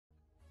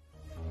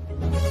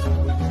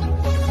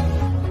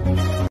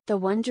The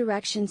One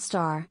Direction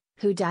star,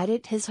 who died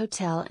at his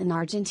hotel in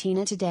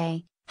Argentina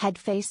today, had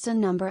faced a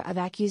number of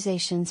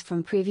accusations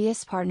from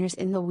previous partners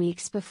in the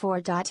weeks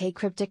before. A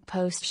cryptic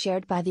post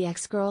shared by the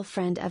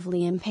ex-girlfriend of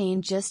Liam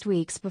Payne just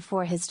weeks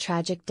before his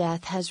tragic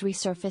death has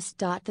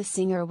resurfaced. The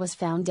singer was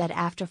found dead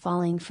after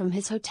falling from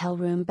his hotel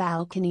room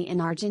balcony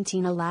in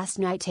Argentina last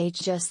night,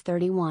 aged just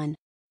 31.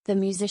 The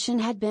musician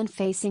had been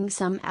facing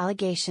some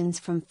allegations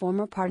from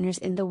former partners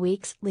in the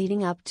weeks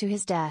leading up to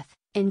his death,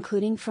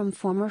 including from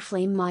former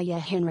Flame Maya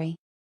Henry.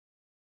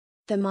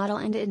 The model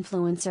and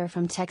influencer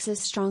from Texas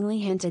strongly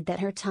hinted that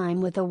her time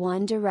with the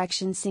One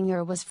Direction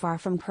singer was far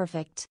from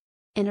perfect.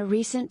 In a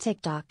recent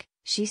TikTok,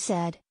 she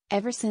said,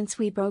 "Ever since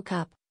we broke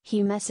up,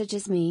 he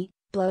messages me,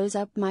 blows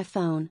up my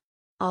phone.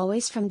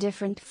 Always from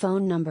different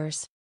phone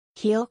numbers.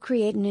 He'll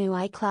create new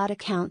iCloud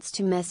accounts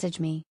to message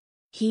me.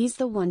 He's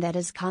the one that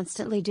is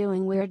constantly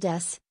doing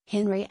weirdness,"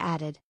 Henry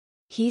added.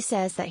 He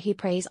says that he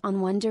preys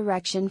on One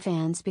Direction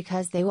fans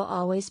because they will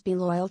always be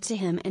loyal to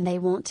him and they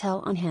won't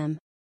tell on him.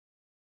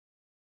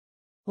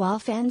 While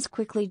fans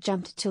quickly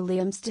jumped to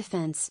Liam's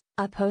defense,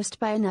 a post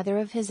by another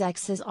of his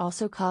exes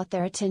also caught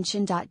their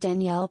attention.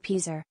 Danielle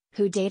Peaser,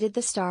 who dated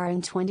the star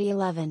in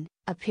 2011,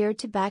 appeared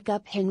to back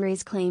up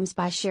Henry's claims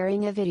by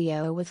sharing a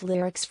video with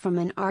lyrics from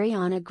an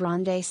Ariana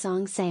Grande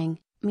song saying,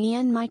 "Me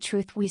and my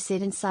truth, we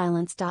sit in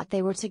silence."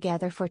 They were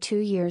together for 2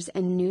 years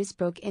and news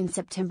broke in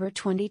September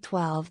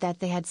 2012 that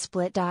they had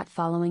split.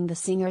 Following the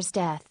singer's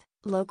death,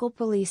 local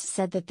police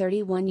said the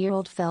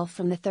 31-year-old fell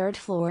from the third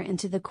floor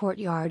into the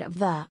courtyard of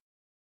the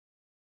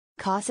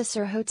Casa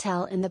Sur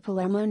Hotel in the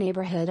Palermo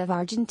neighborhood of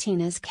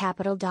Argentina's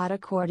capital.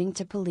 According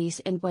to police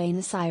in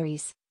Buenos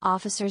Aires,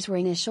 officers were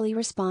initially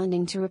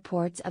responding to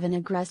reports of an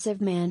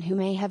aggressive man who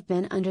may have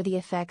been under the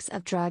effects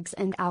of drugs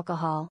and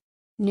alcohol.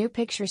 New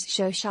pictures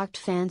show shocked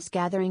fans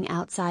gathering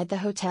outside the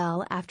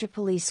hotel after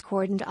police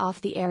cordoned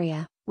off the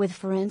area, with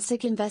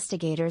forensic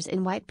investigators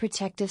in white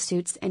protective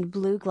suits and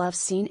blue gloves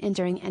seen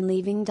entering and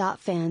leaving.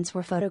 Fans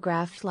were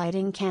photographed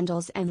lighting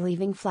candles and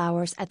leaving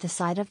flowers at the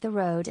side of the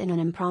road in an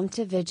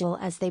impromptu vigil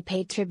as they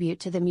paid tribute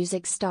to the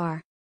music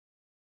star.